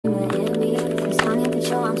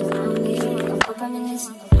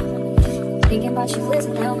Thinking about you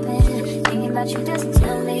isn't helping. Thinking about you doesn't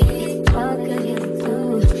tell me what could you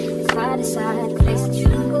do if I decide to face the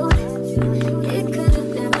truth. It could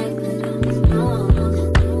have been right, but no.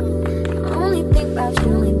 Only think about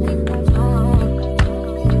you, only think about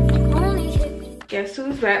you. Only hit me. Guess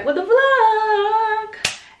who's back with the vlog?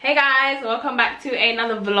 Hey guys, welcome back to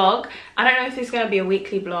another vlog. I don't know if it's gonna be a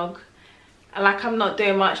weekly vlog. Like, I'm not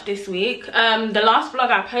doing much this week. The last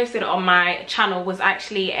vlog I posted on my channel was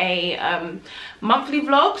actually a monthly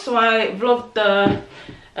vlog. So I vlogged the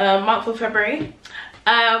month of February.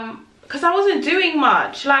 Because I wasn't doing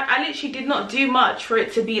much. Like, I literally did not do much for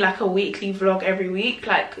it to be like a weekly vlog every week.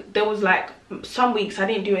 Like, there was like some weeks I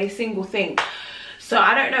didn't do a single thing. So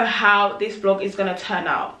I don't know how this vlog is gonna turn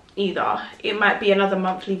out either. It might be another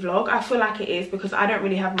monthly vlog. I feel like it is because I don't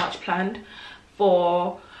really have much planned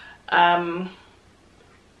for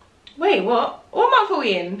wait, what month are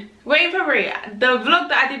we in? We're in February. The vlog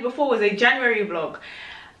that I did before was a January vlog.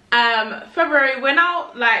 February, we're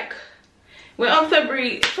now like, we're on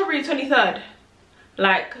February 23rd.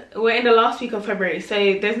 Like, we're in the last week of February, so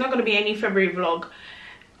there's not going to be any February vlog.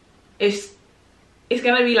 It's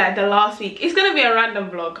gonna be like the last week. It's gonna be a random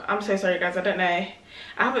vlog. I'm so sorry guys, I don't know. I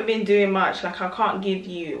haven't been doing much. Like, I can't give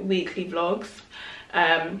you weekly vlogs.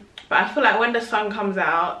 But I feel like when the sun comes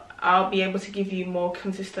out, I'll be able to give you more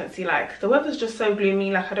consistency. Like, the weather's just so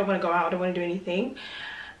gloomy. Like, I don't want to go out, I don't want to do anything.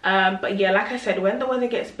 But yeah, like I said, when the weather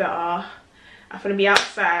gets better, I'm gonna be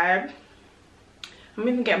outside. I'm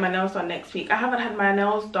even getting my nails done next week. I haven't had my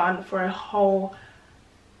nails done for a whole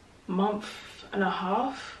month and a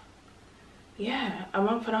half. Yeah, a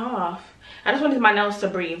month and a half. I just wanted my nails to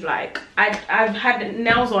breathe. Like, I've had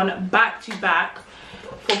nails on back to back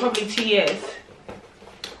for probably 2 years,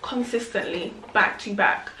 consistently back to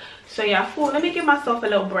back. So yeah, I thought, let me give myself a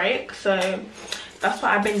little break. So that's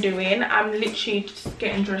what I've been doing. I'm literally just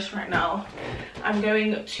getting dressed right now. I'm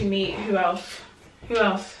going to meet who else,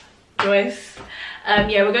 Joyce.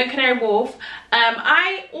 Yeah, we're going Canary Wharf.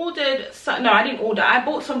 I ordered some, no, I didn't order, I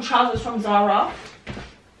bought some trousers from Zara.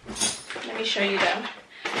 Let me show you them.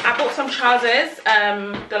 I bought some trousers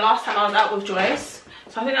the last time I was out with Joyce.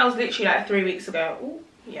 So I think that was literally like 3 weeks ago. Ooh,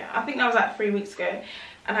 yeah, I think that was like 3 weeks ago.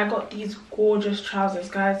 And I got these gorgeous trousers,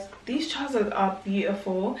 guys. These trousers are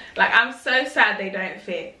beautiful. Like, I'm so sad they don't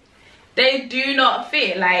fit. They do not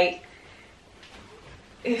fit. Like,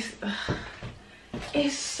 it's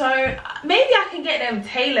so, maybe I can get them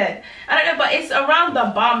tailored. I don't know, but it's around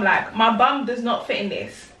the bum. Like, my bum does not fit in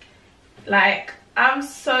this. Like, I'm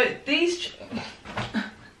so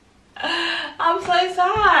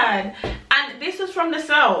sad. And this was from the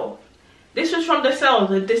sale. This was from the sale,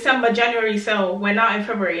 the December, January sale. We're now in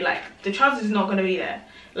February. Like, the trousers is not going to be there.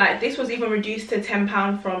 Like, this was even reduced to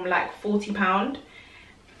 £10 from like £40.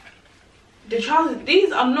 The trousers,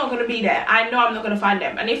 these are not going to be there. I know I'm not going to find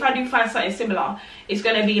them. And if I do find something similar, it's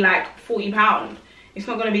going to be like £40. It's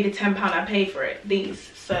not going to be the £10 I paid for it, these.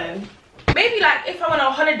 So maybe like if I went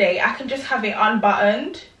on holiday, I can just have it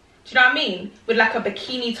unbuttoned. Do you know what I mean? With like a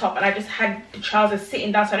bikini top, and I just had the trousers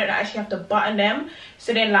sitting down so I don't actually have to button them.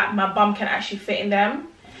 So then like my bum can actually fit in them.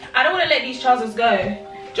 I don't want to let these trousers go.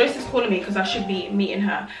 Joyce is calling me because I should be meeting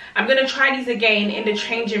her. I'm going to try these again in the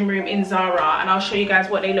changing room in Zara, and I'll show you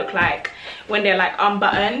guys what they look like when they're like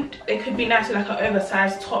unbuttoned. They could be nice with like an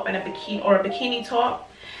oversized top and a bikini, or a bikini top.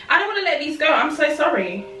 I don't want to let these go. I'm so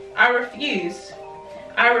sorry. I refuse.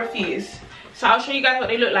 So I'll show you guys what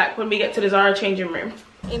they look like when we get to the Zara changing room.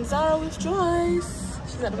 In Zara with Joyce.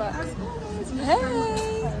 She's at the back.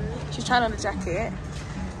 Hey. She's trying on the jacket.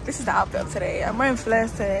 This is the outfit of today. I'm wearing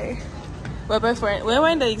flares today. We're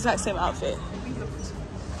wearing the exact same outfit.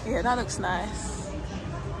 Yeah, that looks nice.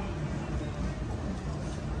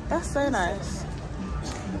 That's so nice.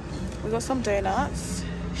 We got some donuts.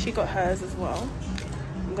 She got hers as well.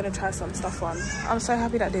 I'm gonna try some stuff on. I'm so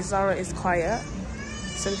happy that this Zara is quiet,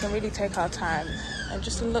 so we can really take our time and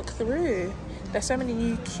just look through. There's so many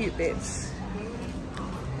new cute bits.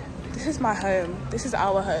 This is my home. This is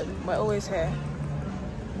our home. We're always here.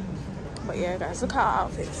 But yeah, guys, look at our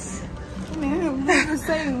outfits. I'm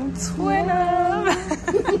saying Twitter.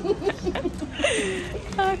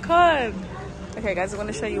 I can't. Okay, guys, I'm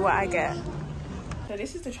gonna show you what I get. So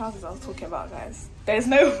this is the trousers I was talking about, guys. There's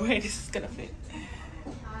no way this is gonna fit.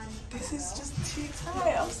 This is just too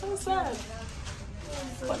tight. I'm so sad.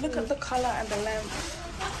 But look at the color and the length.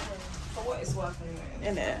 For what it's worth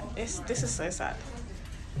anyway. Innit? This is so sad.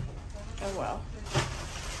 Oh well.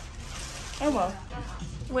 Oh well.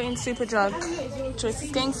 We're in Superdrug. Joyce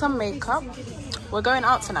is getting some makeup. We're going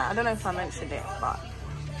out tonight. I don't know if I mentioned it, but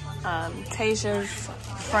Tasia's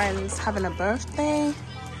friend's having a birthday.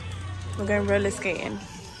 We're going roller skating.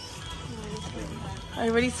 Are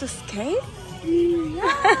you ready to skate? Yes.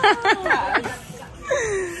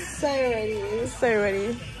 So ready. So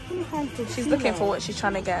ready. She's looking for what she's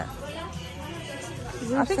trying to get.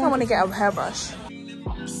 I think I want to get a hairbrush.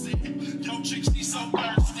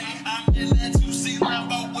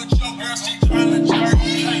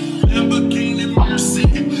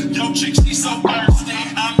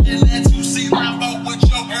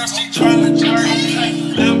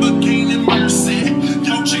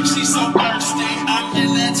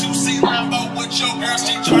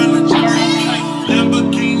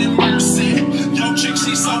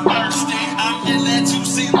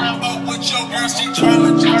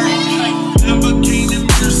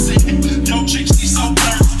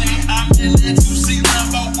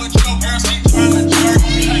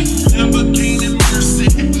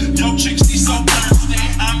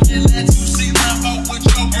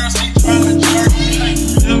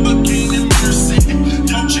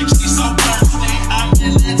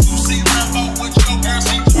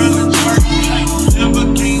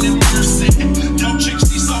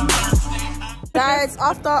 Guys,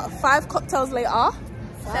 after 5 cocktails later,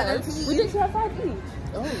 17. we didn't have 5 each.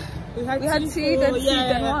 Oh. We had 2, then 2,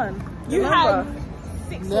 then 1. You Remember? had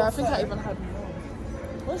 6. Yeah, I think I even had more.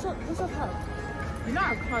 What's your cup? You know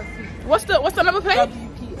I can't see. What's the number plate? WPA.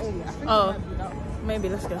 I think Oh, maybe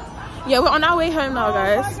let's go. Yeah, we're on our way home now,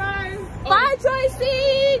 guys. Bye, guys. Bye,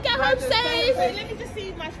 Joycey. Get home safe. Wait, let me just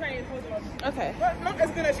see my train. Hold on. Okay. But not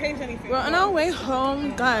as gonna change anything. We're on our way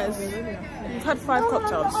home, guys. We've had 5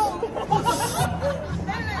 cocktails. It's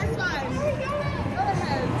fine. Go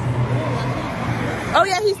ahead. Oh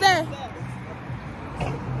yeah, he's there.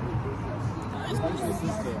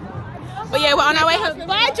 But yeah, we're on our way home.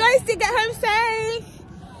 Bye, Joyce. Get home safe.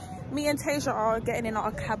 Me and Tasia are getting in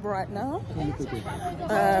our cab right now.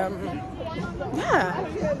 Yeah,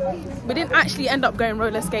 we didn't actually end up going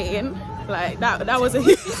roller skating. Like that was a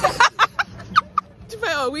huge.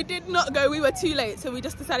 We did not go. We were too late, so we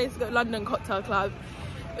just decided to go to London Cocktail Club.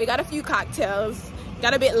 We got a few cocktails,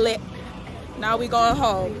 got a bit lit. Now we going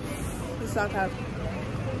home. This is our cab.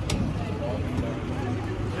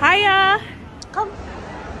 Hiya. Come.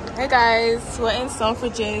 Hey guys, we're in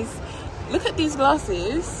Selfridges. Look at these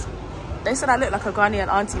glasses. They said I look like a Ghanaian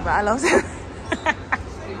auntie, but I love them.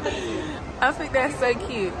 I think they're so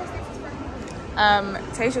cute.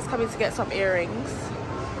 Tasha's coming to get some earrings.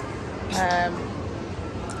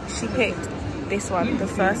 She picked this one, the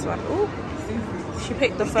first one. Ooh. She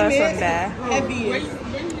picked the first one there. Heavy.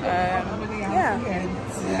 Yeah.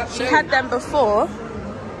 She had them before.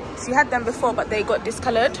 But they got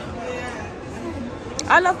discolored.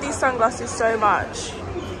 I love these sunglasses so much.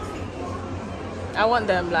 I want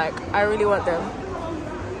them, like, I really want them.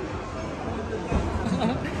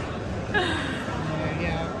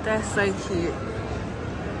 They're so cute.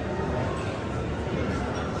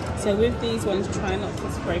 So with these ones, try not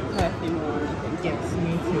to spray perfume on and get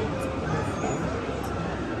smooth.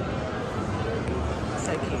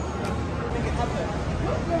 So cute.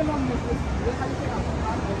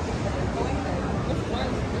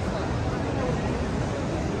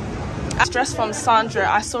 A dress from Sandra.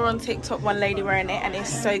 I saw on TikTok one lady wearing it and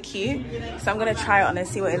it's so cute. So I'm gonna try it on and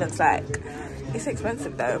see what it looks like. It's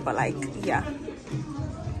expensive though, but like, yeah.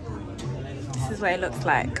 This is what it looks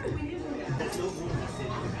like.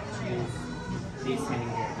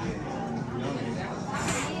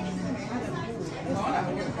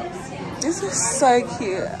 This is so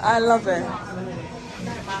cute. I love it.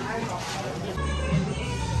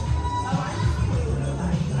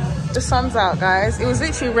 The sun's out, guys. It was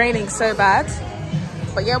literally raining so bad.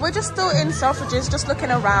 But yeah, we're just still in Selfridges, just looking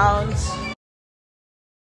around.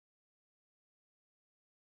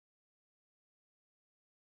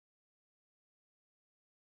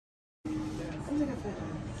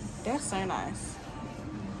 They're so nice.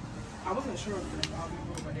 I wasn't sure if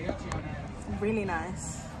they actually Really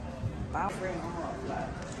nice. Wow.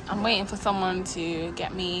 I'm waiting for someone to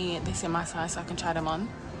get me this in my size so I can try them on.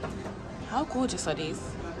 How gorgeous are these?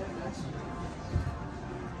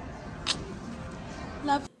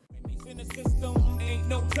 Love. Ain't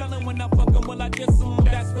no telling when I'm fucking, will I just assume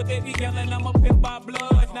that's what they be yelling. I'm a pimp by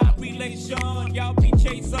blood, not relation. Y'all be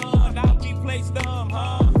chasing, I'll be placed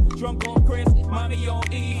huh? Drunk on Chris, money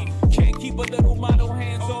on E. Can't keep a little model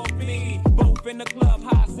hands off me. Both in the club,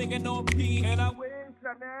 high singing on P. And I wish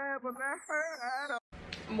I never met her.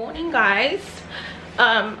 Morning, guys.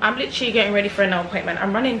 I'm literally getting ready for an appointment.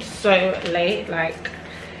 I'm running so late. Like,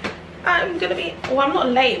 I'm gonna be, well, I'm not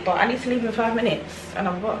late, but I need to leave in 5 minutes, and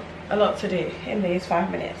I've got a lot to do in these 5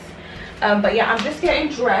 minutes. But yeah, I'm just getting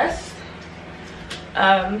dressed.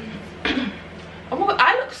 Oh my God,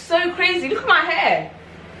 I look look so crazy. Look at my hair.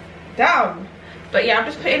 Damn. But yeah, I'm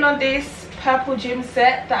just putting on this purple gym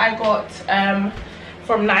set that I got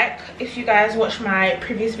from Nike. If you guys watched my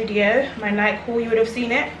previous video, my Nike haul, you would have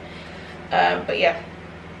seen it. But yeah,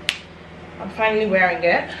 I'm finally wearing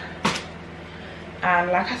it.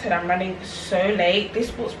 And like I said, I'm running so late. This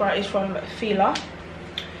sports bra is from Fila.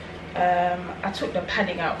 I took the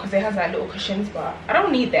padding out because it has like little cushions, but I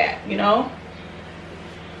don't need that, you know.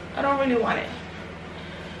 I don't really want it.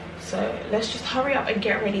 So let's just hurry up and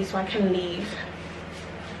get ready so I can leave,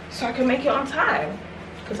 so I can make it on time,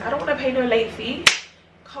 because I don't want to pay no late fee.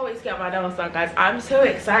 Can't wait to get my nails done, guys. I'm so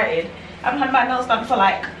excited. I haven't had my nails done for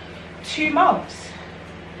like 2 months.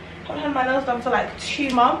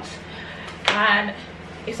 And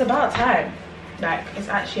it's about time. Like, it's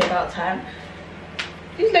actually about time.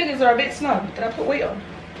 These leggings are a bit snug. Did I put weight on?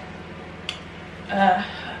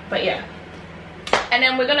 But yeah. And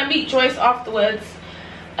then we're gonna meet Joyce afterwards.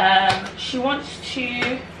 She wants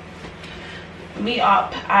to meet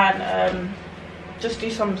up and just do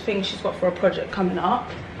some things she's got for a project coming up.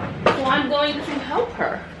 So I'm going to help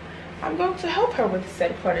her. I'm going to help her with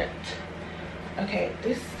said project. Okay,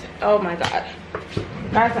 this, oh my god.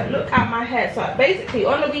 Guys, like, look at my hair. So basically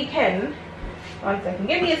on the weekend, 1 second,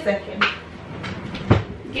 give me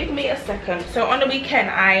a second. So on the weekend,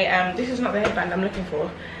 I this is not the headband I'm looking for.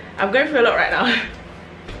 I'm going through a lot right now.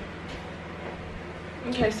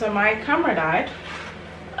 Okay, so my camera died.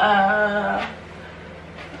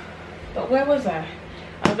 But where was I?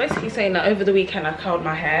 I was basically saying that over the weekend I curled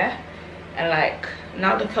my hair, and like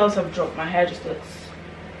now the curls have dropped, my hair just looks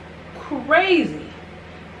crazy.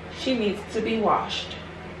 She needs to be washed.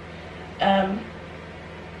 But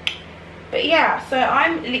yeah, so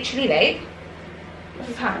I'm literally late. What's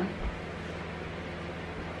the time?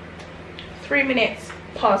 3 minutes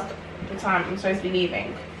past the time I'm supposed to be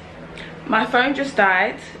leaving. My phone just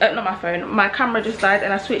died. Not my phone, my camera just died,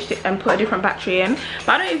 and I switched it and put a different battery in,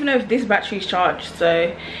 but I don't even know if this battery's charged.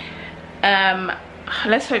 So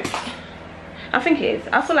let's hope. I think it is.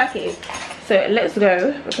 I feel like it is. So let's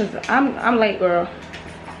go, because I'm late, girl.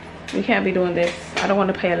 We can't be doing this. I don't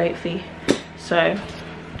want to pay a late fee. So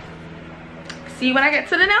see you when I get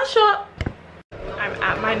to the nail shop. I'm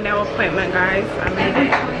at my nail appointment, guys. I made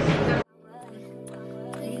it.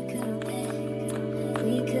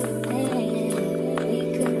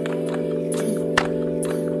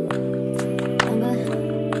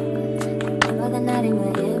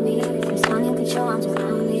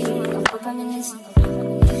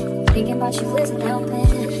 Thinking about you isn't helping.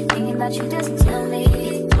 Thinking about you doesn't tell me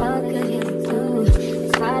what could you do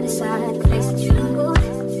if I decide to face the truth.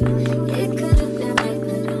 It could have been right,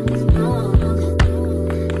 but I'm wrong.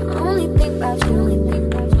 Only think about you, only think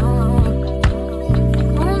about you.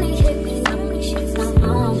 Only hit me up when she's not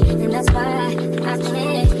wrong, and that's why I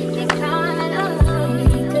can't get caught up.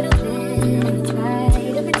 It could have been try to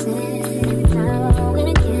pretend now and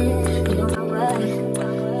again. You don't know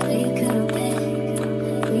what we could have been.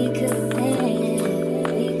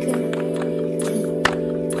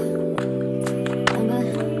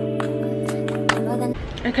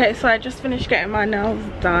 Okay, so I just finished getting my nails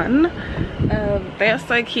done. They are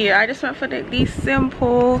so cute. I just went for these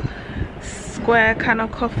simple square kind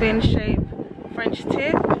of coffin shape French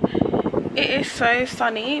tip. It is so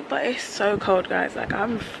sunny, but it's so cold, guys. Like,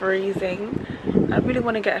 I'm freezing. I really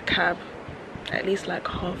want to get a cab, at least like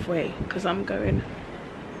halfway, because I'm going.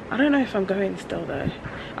 I don't know if I'm going still though.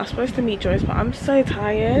 I was supposed to meet Joyce, but I'm so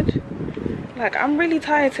tired. Like, I'm really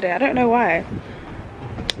tired today. I don't know why.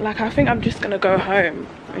 Like, I think I'm just gonna go home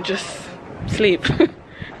and just sleep.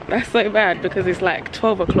 That's so bad because it's like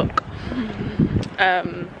 12 o'clock.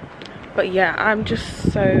 But yeah, I'm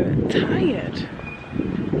just so tired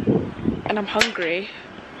and I'm hungry.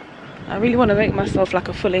 I really want to make myself like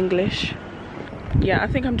a full English. Yeah, I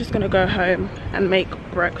think I'm just gonna go home and make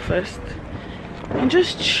breakfast and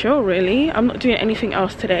just chill, really. I'm not doing anything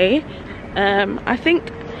else today. I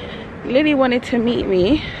think Lily wanted to meet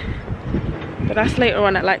me, but that's later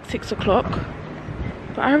on at like 6 o'clock.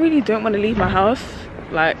 But I really don't want to leave my house.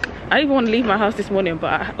 Like, I didn't even want to leave my house this morning,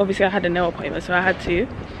 but obviously I had a nail appointment, so I had to.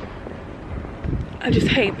 I just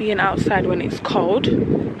hate being outside when it's cold.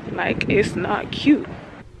 Like, it's not cute.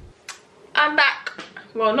 I'm back.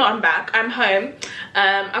 Well, not I'm back, I'm home.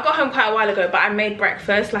 I got home quite a while ago, but I made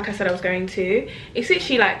breakfast like I said I was going to. It's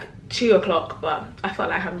literally like 2 o'clock, but I felt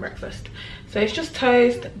like having breakfast. So it's just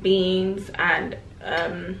toast, beans, and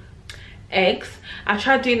eggs. I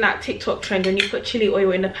tried doing that TikTok trend when you put chili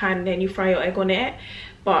oil in the pan and then you fry your egg on it,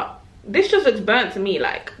 but this just looks burnt to me.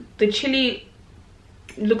 Like, the chili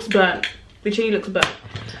looks burnt. The chili looks burnt.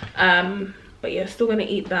 But yeah, still gonna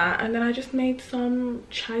eat that. And then I just made some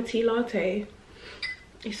chai tea latte.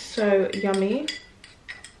 It's so yummy.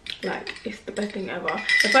 Like, it's the best thing ever.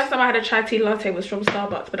 The first time I had a chai tea latte was from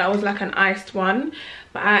Starbucks, but that was like an iced one.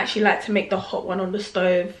 But I actually like to make the hot one on the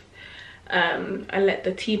stove. I let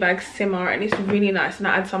the tea bag simmer, and it's really nice. And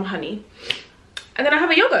I add some honey. And then I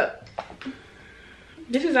have a yogurt.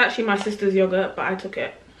 This is actually my sister's yogurt, but I took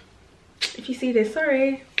it. If you see this,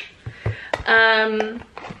 sorry. Yeah,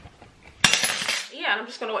 and I'm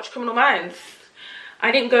just gonna watch Criminal Minds.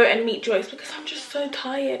 I didn't go and meet Joyce because I'm just so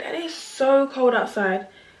tired, and it's so cold outside.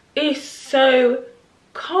 It's so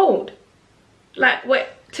cold. Like, wait,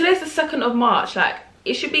 today's the 2nd of March. Like,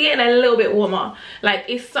 it should be getting a little bit warmer. Like,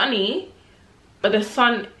 it's sunny, but the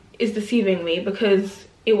sun is deceiving me because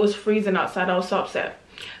it was freezing outside. I was so upset.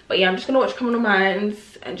 But yeah, I'm just gonna watch Criminal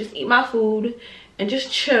Minds and just eat my food and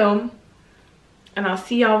just chill. And I'll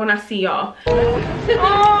see y'all when I see y'all. Oh,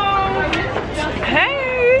 hey.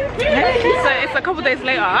 So it's a couple days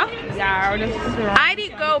later. Yeah, I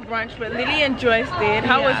didn't go brunch, but Lily and Joyce did.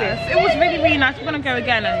 How was it? It was really, really nice. We're gonna go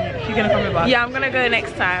again, and she's gonna come with us. Yeah, I'm gonna go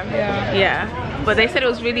next time. Yeah. But they said it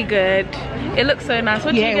was really good. It looks so nice.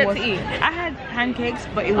 What did you get to eat? I had pancakes,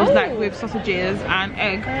 but it was like with sausages and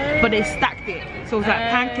egg, but they stacked it. So it was like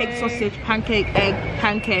pancake, sausage, pancake, egg,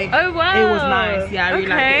 pancake. Oh wow. It was nice. Yeah, I really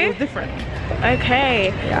liked it. It was different.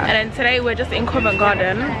 Okay. Yeah. And then today we're just in Covent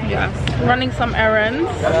Garden. Yes. Running some errands.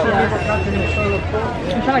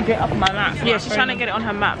 I'm trying to get up my map. Yeah, she's trying to get it on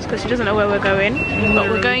her maps because she doesn't know where we're going. But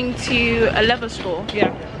we're going to a leather store.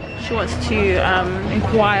 Yeah. She wants to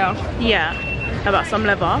Inquire. yeah, about some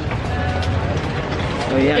leather.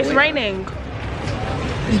 Oh yeah. It's raining.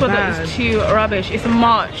 This weather is too rubbish. It's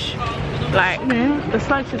March. Like, the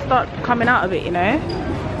sun should start coming out of it, you know?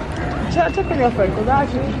 Check on your phone because I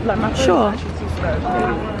actually like my phone. Sure. Is actually too slow.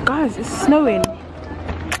 Guys, it's snowing.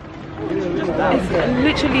 It's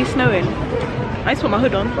literally snowing. I just put my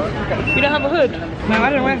hood on. You don't have a hood? No, I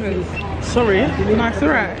don't wear hoods. Sorry. No, it's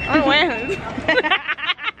alright. I don't wear hoods.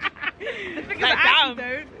 Like, damn.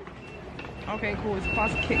 Okay, cool. It's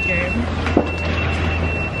past kick game.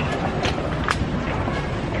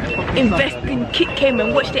 Invest in Kick Game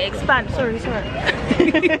and watch it expand. Sorry. Who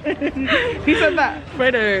said that?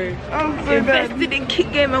 Fredo. Oh, so Invested in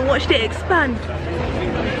Kick Game and watched it expand.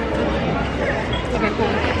 Okay,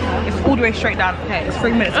 cool. It's all the way straight down. Okay, it's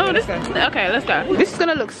 3 minutes. Oh, let's go. Okay, let's go. This is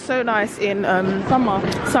gonna look so nice in Summer. Bro,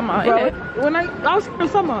 innit? when I was in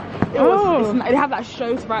summer, they have that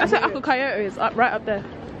shows right. That's where Aqua Kyoto is, right up there.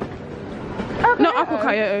 Not Aqua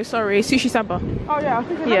Kyoto, sorry, Sushi Samba. Oh yeah, I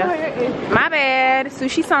think My bad,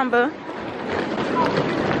 Sushi Samba.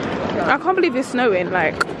 I can't believe it's snowing,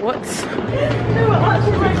 like, what?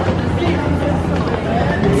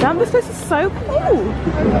 Damn, this place is so cool.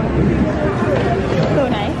 So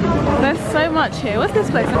nice. There's so much here. What's this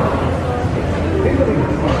place?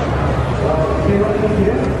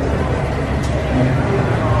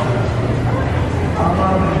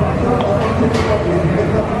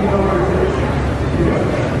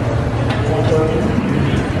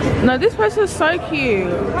 No, this place is so cute.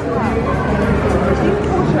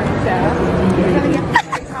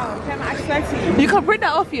 You can print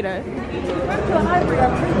that off, you know.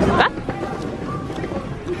 Huh?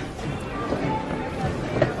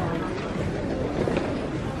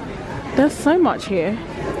 There's so much here.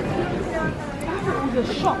 It was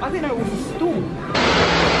a shop. I didn't know it was a store.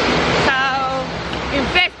 So,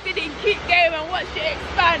 invested in Kick Game and watched it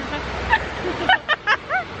expand.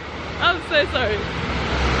 I'm so sorry.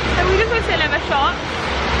 So we just went to a leather shop.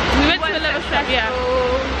 We went to a leather shop, yeah.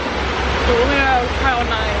 So we're gonna try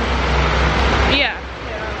online. Yeah.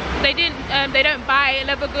 They didn't. They don't buy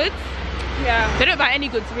leather goods. Yeah. They don't buy any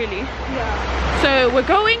goods really. Yeah. So we're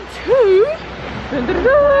going to.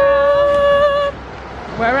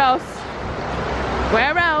 Where else?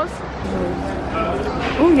 Where else?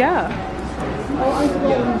 Oh yeah. Oh, I'm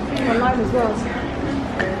going online as well.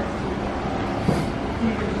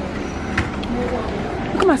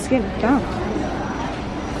 Look at my skin. Damn.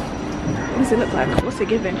 What does it look like? What's it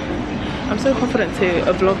giving? I'm so confident to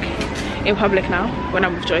vlog in public now when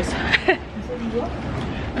I'm with Joyce. I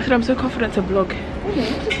said I'm so confident to vlog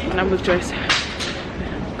when I'm with Joyce.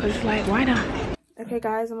 Because it's like, why not? Okay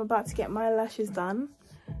guys, I'm about to get my lashes done.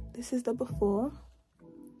 This is the before.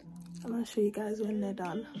 I'm going to show you guys when they're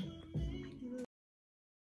done.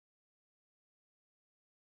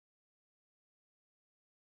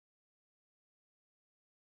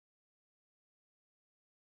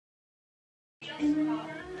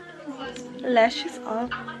 Lashes are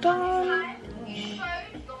done.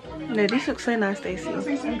 No, these look so nice, Stacey.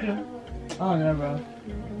 Oh, yeah, bro.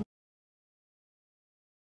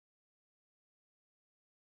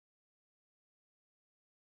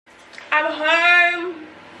 I'm home.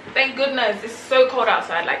 Thank goodness. It's so cold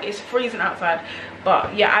outside, like it's freezing outside.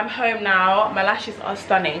 But yeah, I'm home now. My lashes are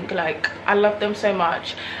stunning. Like, I love them so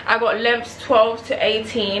much. I got lengths 12 to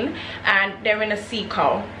 18 and they're in a C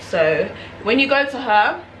curl. So when you go to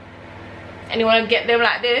her and you want to get them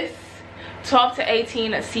like this, 12 to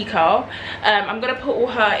 18 at C curl. I'm gonna put all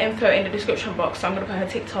her info in the description box. So I'm gonna put her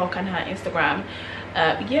TikTok and her Instagram.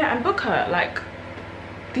 Yeah, and book her. Like,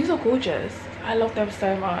 these are gorgeous. I love them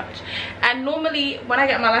so much. And normally when I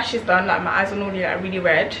get my lashes done, like my eyes are normally like really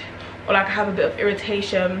red, or like I have a bit of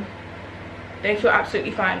irritation, they feel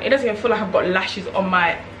absolutely fine. It doesn't even feel like I've got lashes on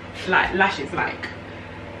my lashes. Like,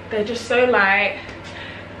 they're just so light.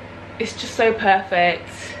 It's just so perfect.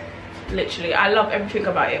 Literally, I love everything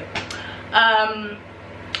about it.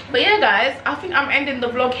 But yeah guys, I think I'm ending the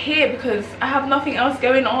vlog here because I have nothing else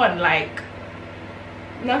going on. Like,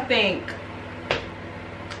 nothing.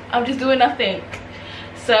 I'm just doing nothing.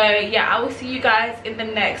 So yeah, I will see you guys in the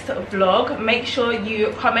next vlog. Make sure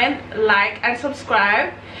you comment, like and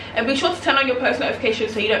subscribe, and be sure to turn on your post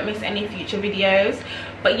notifications so you don't miss any future videos.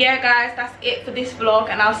 But yeah guys, that's it for this vlog,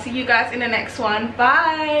 and I'll see you guys in the next one.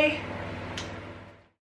 Bye.